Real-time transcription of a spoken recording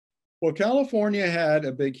Well, California had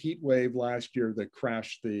a big heat wave last year that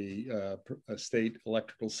crashed the state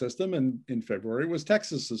electrical system. And in February, it was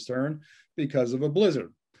Texas's turn because of a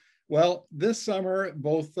blizzard. Well, this summer,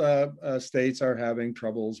 both states are having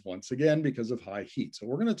troubles once again because of high heat. So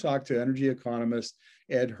we're going to talk to energy economist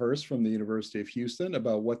Ed Hurst from the University of Houston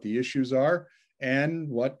about what the issues are and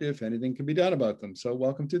what, if anything, can be done about them. So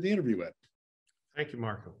welcome to the interview, Ed. Thank you,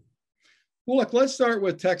 Markham. Well, look, let's start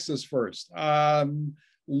with Texas first.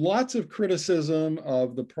 Lots of criticism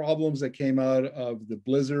of the problems that came out of the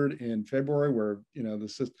blizzard in February, where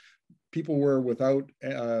people were without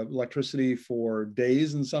electricity for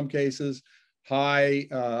days in some cases, high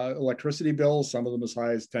electricity bills, some of them as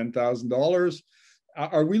high as $10,000.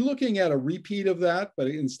 Are we looking at a repeat of that, but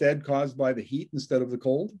instead caused by the heat instead of the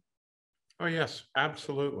cold? Oh, yes,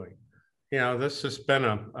 absolutely. This has been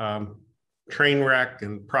a train wreck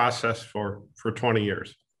and process for 20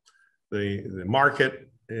 years. The market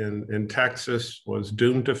in Texas was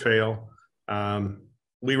doomed to fail.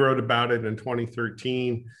 We wrote about it in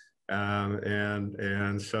 2013.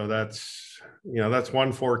 And so that's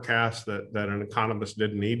one forecast that an economist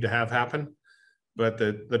didn't need to have happen. But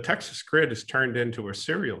the Texas grid has turned into a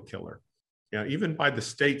serial killer. Even by the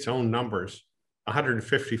state's own numbers,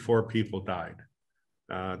 154 people died.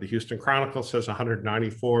 The Houston Chronicle says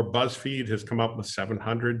 194. BuzzFeed has come up with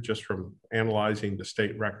 700 just from analyzing the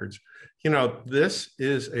state records. This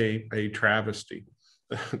is a travesty.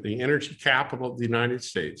 The energy capital of the United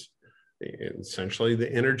States, essentially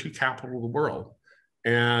the energy capital of the world,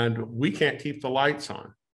 and we can't keep the lights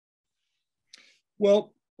on.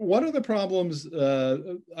 Well, what are the problems?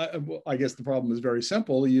 I guess the problem is very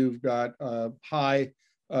simple. You've got high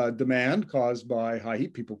demand caused by high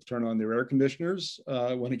heat. People turn on their air conditioners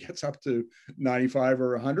when it gets up to 95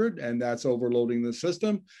 or 100, and that's overloading the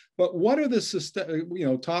system. But what are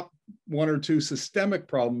the top one or two systemic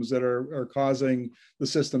problems that are causing the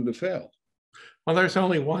system to fail? Well, there's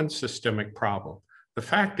only one systemic problem. The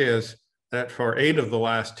fact is that for 8 of the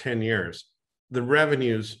last 10 years, the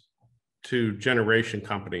revenues to generation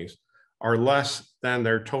companies are less than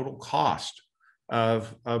their total cost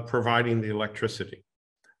of providing the electricity.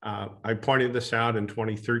 I pointed this out in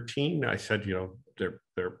 2013. I said, their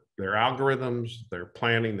algorithms, their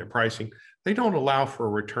planning, their pricing, they don't allow for a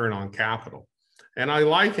return on capital. And I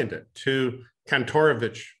likened it to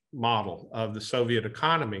Kantorovich model of the Soviet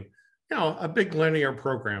economy. A big linear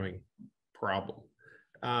programming problem,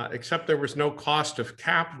 except there was no cost of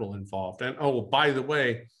capital involved. And oh, by the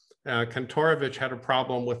way, Kantorovich had a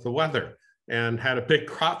problem with the weather and had a big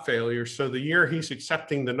crop failure. So the year he's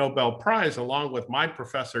accepting the Nobel Prize, along with my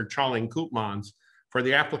professor, Charling Koopmans, for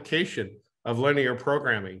the application of linear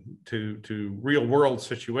programming to real world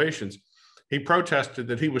situations, he protested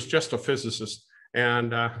that he was just a physicist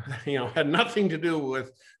and had nothing to do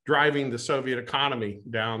with driving the Soviet economy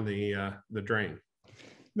down the drain.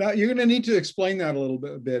 Now, you're going to need to explain that a little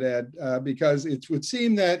bit, Ed, because it would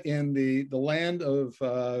seem that in the land of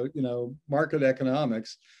market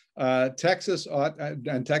economics, Texas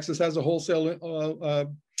has a wholesale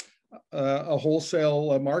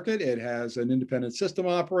market. It has an independent system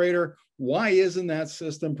operator. Why isn't that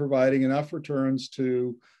system providing enough returns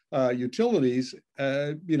to utilities,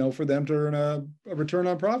 for them to earn a return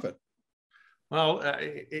on profit? Well,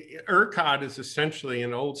 ERCOT is essentially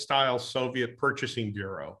an old-style Soviet purchasing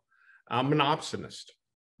bureau, a monopsonist,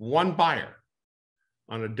 one buyer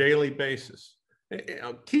on a daily basis.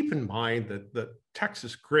 Keep in mind that the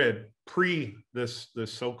Texas grid, pre this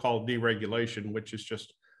so-called deregulation, which is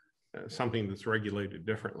just something that's regulated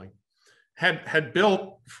differently, had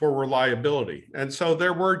built for reliability. And so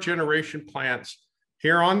there were generation plants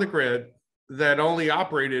here on the grid that only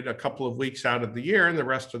operated a couple of weeks out of the year, and the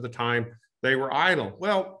rest of the time they were idle.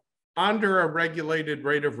 Well, under a regulated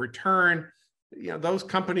rate of return, those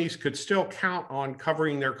companies could still count on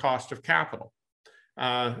covering their cost of capital.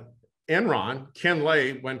 Enron, Ken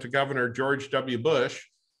Lay, went to Governor George W. Bush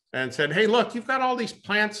and said, "Hey, look, you've got all these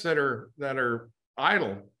plants that are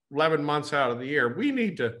idle 11 months out of the year. We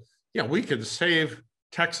need to, we could save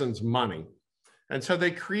Texans money." And so they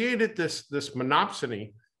created this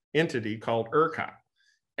monopsony entity called ERCOT.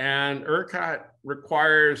 And ERCOT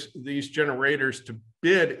requires these generators to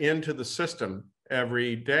bid into the system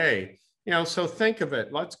every day. So think of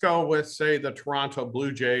it. Let's go with, say, the Toronto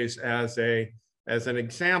Blue Jays as an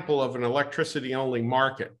example of an electricity-only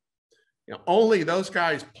market. Only those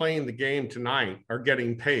guys playing the game tonight are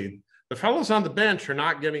getting paid. The fellows on the bench are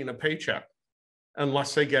not getting a paycheck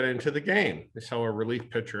unless they get into the game. They sell a relief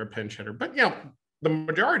pitcher, a pinch hitter. But the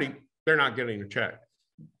majority, they're not getting a check.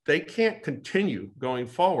 They can't continue going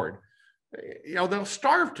forward. They'll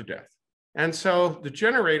starve to death And so the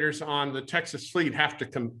generators on the Texas fleet have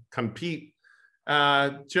to compete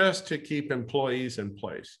just to keep employees in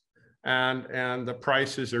place. And the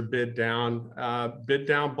prices are bid down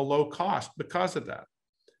below cost because of that.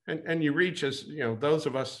 And you reach, as you know, those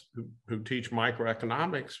of us who teach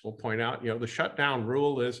microeconomics will point out, the shutdown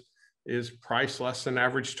rule is price less than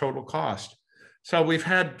average total cost. So we've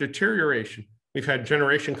had deterioration. We've had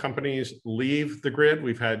generation companies leave the grid.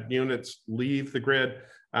 We've had units leave the grid.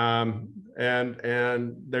 And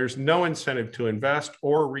there's no incentive to invest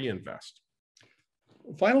or reinvest.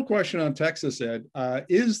 Final question on Texas, Ed.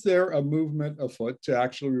 Is there a movement afoot to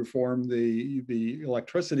actually reform the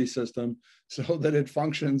electricity system so that it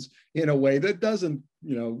functions in a way that doesn't,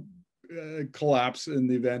 collapse in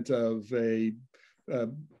the event of a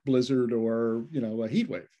blizzard or, a heat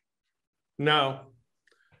wave? No.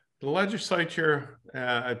 The legislature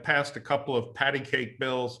passed a couple of patty cake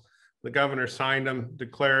bills. The governor signed them,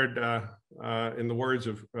 declared, in the words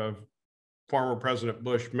of former President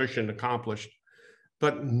Bush, mission accomplished.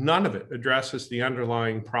 But none of it addresses the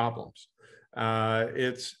underlying problems.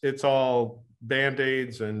 It's all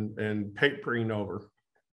Band-Aids and papering over.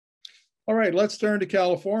 All right, let's turn to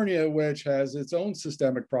California, which has its own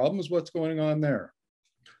systemic problems. What's going on there?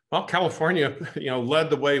 Well, California, led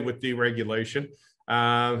the way with deregulation.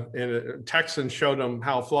 And Texans showed them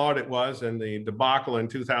how flawed it was in the debacle in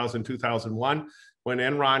 2000, 2001, when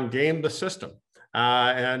Enron gamed the system.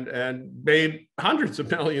 And made hundreds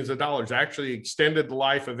of millions of dollars, actually extended the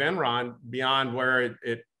life of Enron beyond where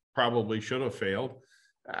it probably should have failed.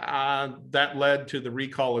 That led to the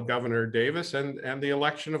recall of Governor Davis and the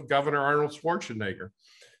election of Governor Arnold Schwarzenegger.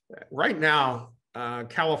 Right now,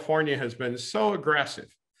 California has been so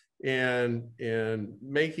aggressive in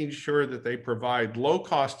making sure that they provide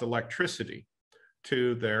low-cost electricity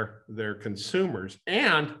to their consumers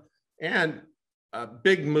and a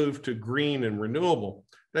big move to green and renewable,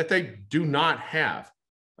 that they do not have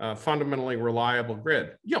a fundamentally reliable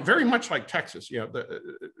grid. Very much like Texas.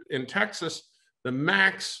 In Texas, the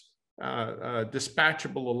max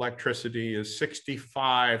dispatchable electricity is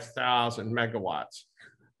 65,000 megawatts.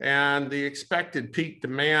 And the expected peak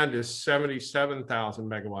demand is 77,000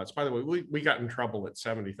 megawatts. By the way, we got in trouble at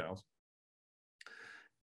 70,000.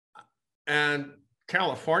 And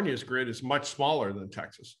California's grid is much smaller than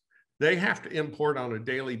Texas. They have to import on a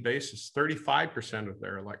daily basis 35% of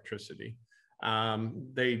their electricity.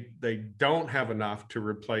 They don't have enough to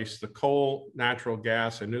replace the coal, natural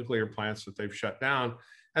gas, and nuclear plants that they've shut down.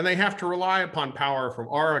 And they have to rely upon power from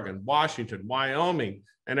Oregon, Washington, Wyoming,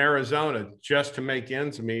 and Arizona just to make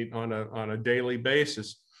ends meet on a daily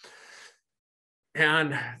basis.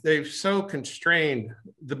 And they've so constrained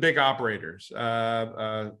the big operators,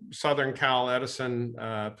 Southern Cal, Edison,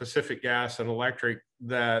 Pacific Gas and Electric,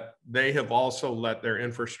 that they have also let their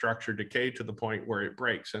infrastructure decay to the point where it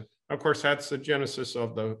breaks. And of course, that's the genesis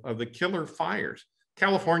of the killer fires.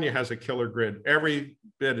 California has a killer grid every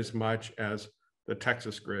bit as much as the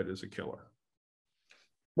Texas grid is a killer.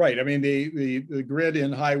 Right. I mean, the grid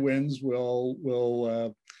in high winds will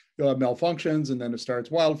have malfunctions, and then it starts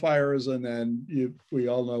wildfires, and then we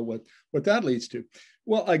all know what that leads to.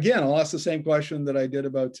 Well, again, I'll ask the same question that I did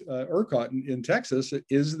about ERCOT in Texas.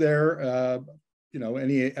 Is there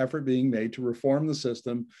any effort being made to reform the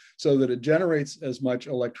system so that it generates as much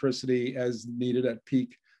electricity as needed at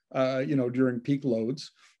peak, during peak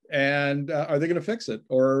loads? And are they going to fix it,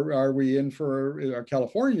 or are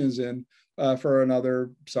Californians in for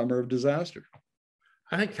another summer of disaster?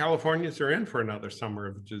 I think Californians are in for another summer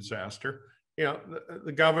of disaster.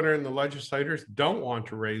 The governor and the legislators don't want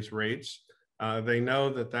to raise rates. They know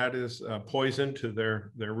that is poison to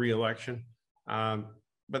their reelection.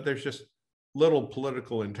 But there's just little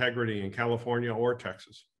political integrity in California or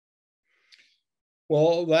Texas.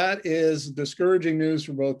 Well, that is discouraging news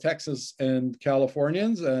for both Texas and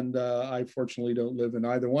Californians. And I fortunately don't live in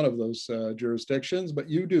either one of those jurisdictions, but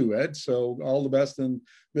you do, Ed. So all the best in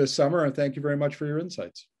this summer. And thank you very much for your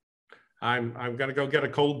insights. I'm going to go get a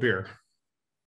cold beer.